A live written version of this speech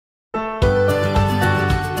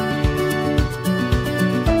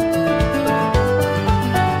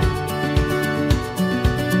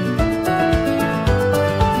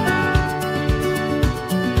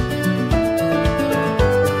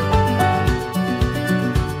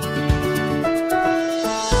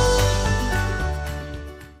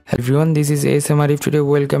everyone, this is ASM Arif today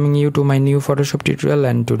welcoming you to my new Photoshop tutorial,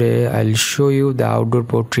 and today I'll show you the outdoor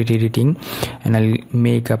portrait editing, and I'll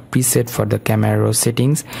make a preset for the camera raw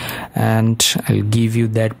settings, and I'll give you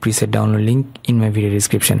that preset download link in my video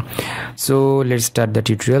description. So let's start the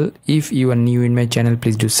tutorial. If you are new in my channel,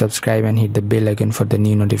 please do subscribe and hit the bell icon for the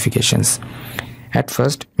new notifications. At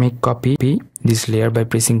first, copy this layer by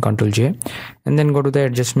pressing Ctrl J, and then go to the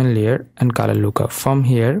adjustment layer and color lookup. From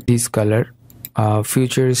here, this color,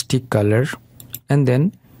 futuristic color, and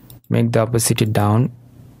then make the opacity down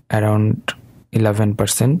around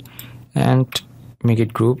 11% and make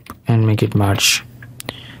it group and make it merge.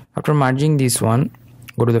 After merging this one,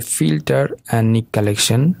 go to the filter and Nik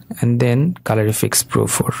Collection, and then color effects Pro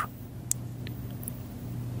 4.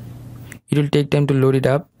 It will take time to load it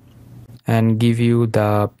up and give you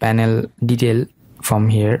the panel detail from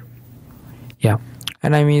here.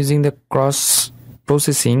 And I'm using the cross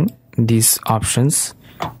processing these options,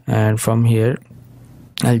 and from here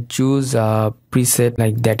I'll choose a preset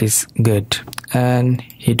like that is good and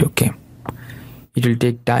hit OK. It will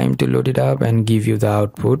take time to load it up and give you the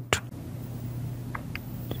output.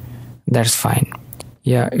 That's fine.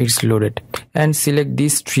 It's loaded. And select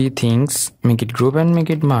these three things, make it group and make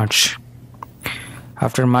it merge.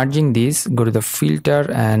 After merging this, go to the filter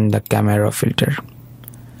and the camera filter,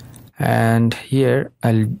 and here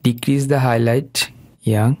I'll decrease the highlight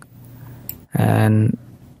and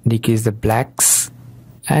decrease the blacks,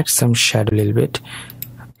 add some shadow a little bit.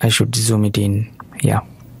 I should zoom it in,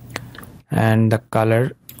 and the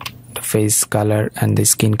color, the face color and the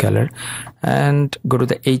skin color, and go to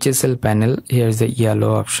the HSL panel. Here's the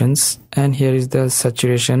yellow options, and here is the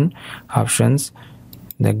saturation options.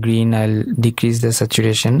 The green, I'll decrease the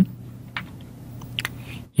saturation,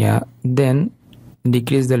 then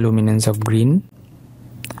decrease the luminance of green,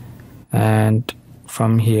 and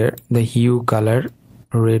from here the hue color,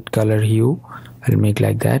 red color hue, I'll make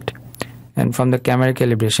like that. And from the camera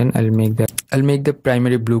calibration, I'll make the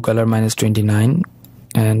primary blue color -29,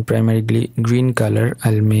 and primary green color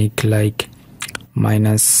I'll make like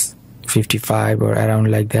 -55 or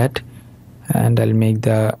around like that, and I'll make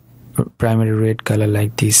the primary red color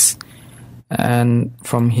like this. And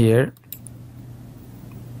from here,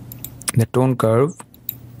 the tone curve,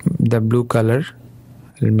 the blue color,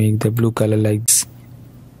 I'll make the blue color like this,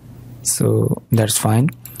 so that's fine.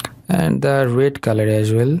 And the red color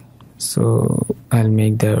as well, so I'll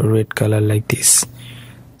make the red color like this.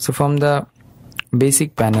 So from the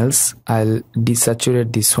basic panels, I'll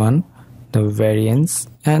desaturate this one, the variance,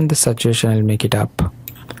 and the saturation I'll make it up,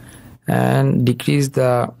 and decrease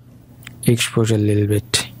the exposure a little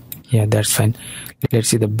bit. That's fine. Let's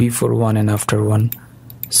see the before one and after one.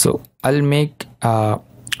 So I'll make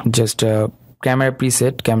just a camera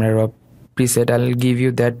raw preset. I'll give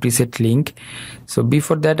you that preset link. So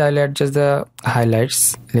before that, I'll adjust the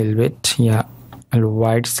highlights a little bit, I'll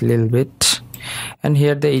whites a little bit, and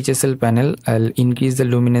here the HSL panel, I'll increase the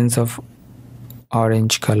luminance of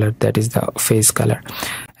orange color, that is the face color.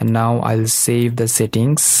 And now I'll save the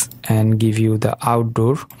settings and give you the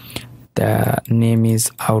outdoor. The name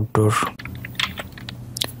is outdoor,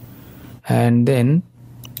 and then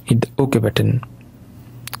hit the OK button.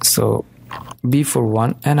 So before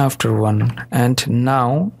one and after one, and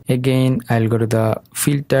now again I'll go to the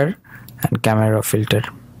filter and camera filter,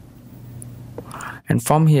 and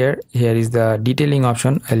from here is the detailing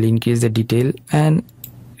option. I'll increase the detail and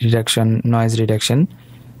noise reduction.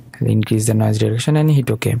 I'll increase the noise reduction and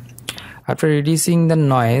hit OK. After reducing the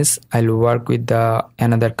noise, I'll work with the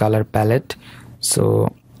another color palette.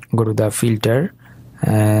 So go to the filter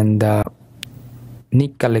and the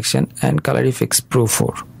Nik Collection and color effects Pro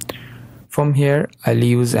 4. From here, I'll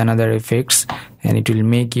use another effects, and it will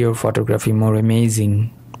make your photography more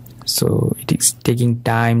amazing. So it is taking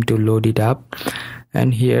time to load it up.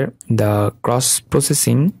 And here the cross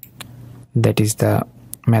processing, that is the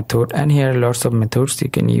method, and here lots of methods. You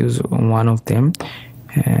can use one of them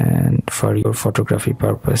and for your photography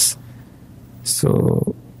purpose.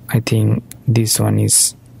 So I think this one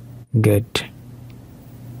is good.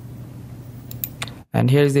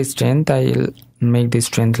 And here is the strength. I'll make the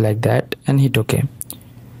strength like that and hit OK.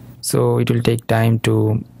 So it will take time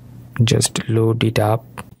to just load it up.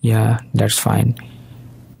 That's fine.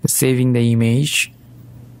 Saving the image,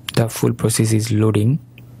 the full process is loading.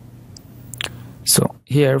 So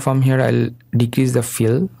from here I'll decrease the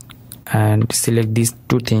fill and select these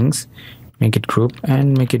two things, make it group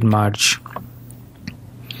and make it merge.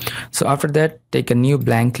 So after that, take a new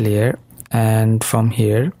blank layer, and from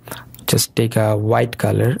here just take a white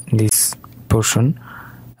color, this portion,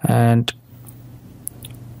 and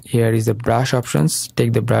here is the brush options.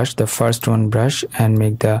 Take the brush, the first one brush, and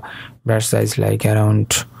make the brush size like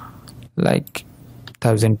around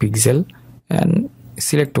 1000 pixel and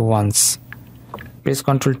select once. Press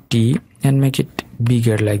Ctrl T and make it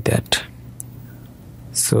bigger like that.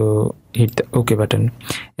 So hit the OK button,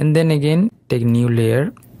 and then again take new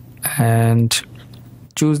layer and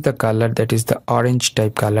choose the color that is the orange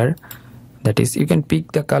type color. That is, you can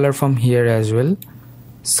pick the color from here as well.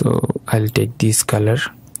 So I'll take this color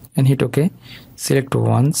and hit OK. Select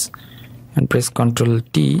once and press Ctrl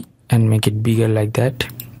T and make it bigger like that,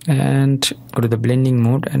 and go to the blending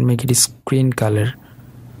mode and make it a screen color.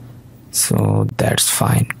 So that's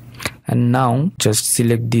fine. And now just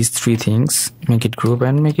select these three things, make it group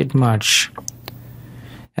and make it merge,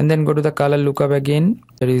 and then go to the color lookup again.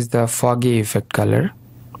 There is the foggy effect color.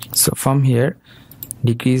 So from here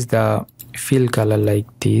decrease the fill color like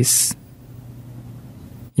this.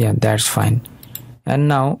 Yeah, that's fine. And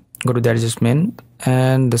now go to the adjustment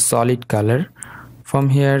and the solid color. From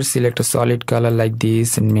here select a solid color like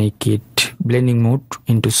this and make it blending mode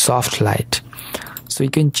into soft light. So you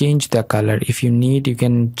can change the color if you need. You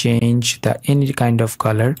can change the any kind of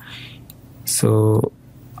color. So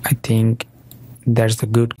I think that's the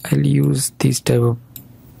good. I'll use this type of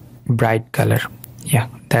bright color. Yeah,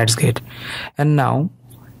 that's good. And now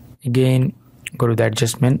again go to the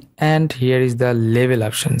adjustment, and here is the level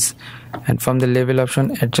options, and from the level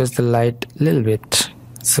option adjust the light a little bit.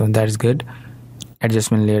 So that's good.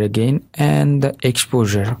 Adjustment layer again, and the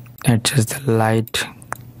exposure, adjust the light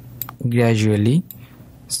gradually.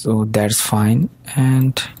 So that's fine,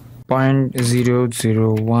 and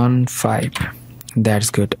 0.0015, that's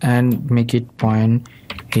good, and make it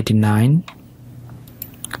 0.89,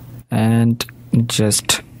 and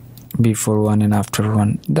just before one and after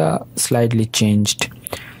one, the slightly changed.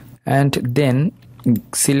 And then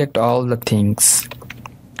select all the things,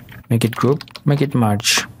 make it group, make it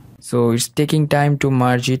merge. So it's taking time to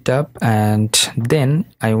merge it up, and then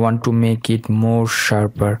I want to make it more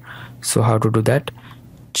sharper. So how to do that?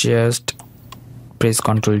 Just press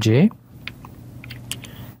Ctrl J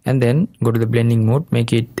and then go to the blending mode,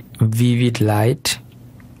 make it vivid light,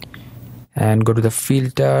 and go to the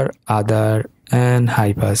filter, other, and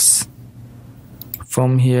high pass.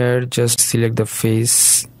 From here just select the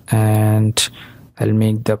face, and I'll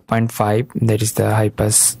make the 0.5, that is the high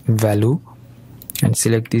pass value, and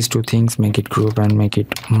select these two things, make it group and make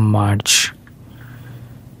it merge.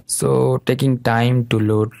 So taking time to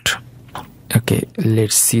load. Okay,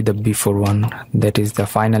 let's see the before one, that is the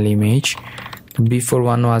final image. The before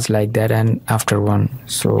one was like that and after one.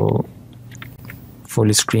 So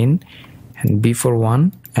full screen, and before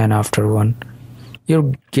one and after one,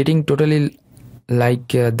 you're getting totally like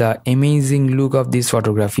the amazing look of this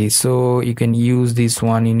photography. So you can use this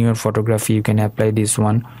one in your photography, you can apply this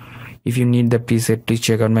one. If you need the preset, please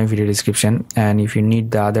check out my video description, and if you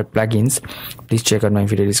need the other plugins, please check out my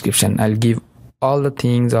video description. I'll give all the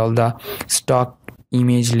things, all the stock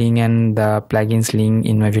image link and the plugins link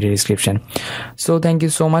in my video description. So thank you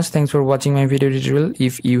so much. Thanks for watching my video tutorial.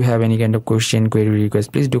 If you have any kind of question, query,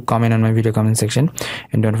 request, please do comment on my video comment section,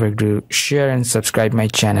 and don't forget to share and subscribe my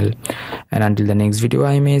channel. And until the next video,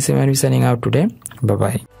 I am ASM Arif signing out today. Bye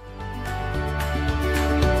bye.